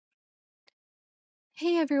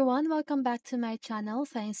Hey everyone, welcome back to my channel.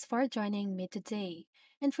 Thanks for joining me today.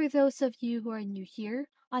 And for those of you who are new here,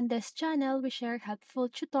 on this channel we share helpful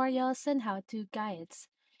tutorials and how-to guides.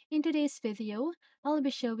 In today's video, I'll be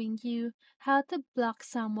showing you how to block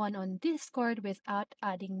someone on Discord without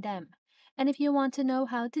adding them. And if you want to know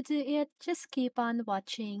how to do it, just keep on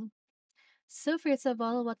watching. So first of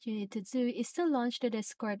all, what you need to do is to launch the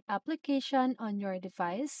Discord application on your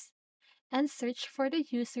device and search for the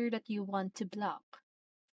user that you want to block.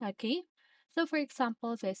 Okay, so for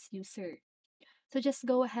example, this user. So just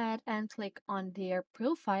go ahead and click on their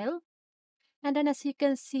profile. And then as you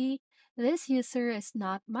can see, this user is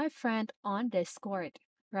not my friend on Discord,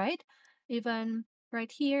 right? Even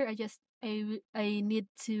right here, I need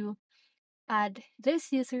to add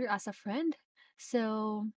this user as a friend.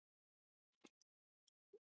 So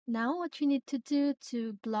now what you need to do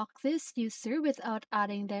to block this user without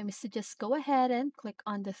adding them is to just go ahead and click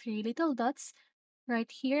on the three little dots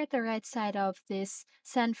right here at the right side of this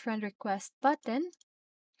send friend request button,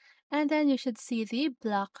 and then you should see the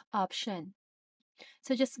block option.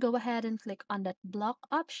 So just go ahead and click on that block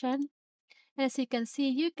option. And as you can see,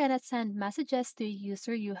 you cannot send messages to a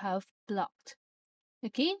user you have blocked.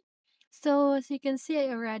 Okay? So as you can see, I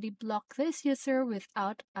already blocked this user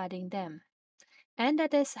without adding them. And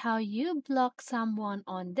that is how you block someone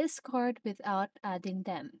on Discord without adding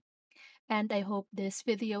them. And I hope this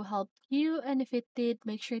video helped you, and if it did,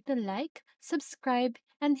 make sure to like, subscribe,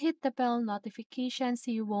 and hit the bell notification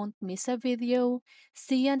so you won't miss a video.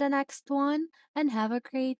 See you on the next one, and have a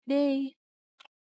great day!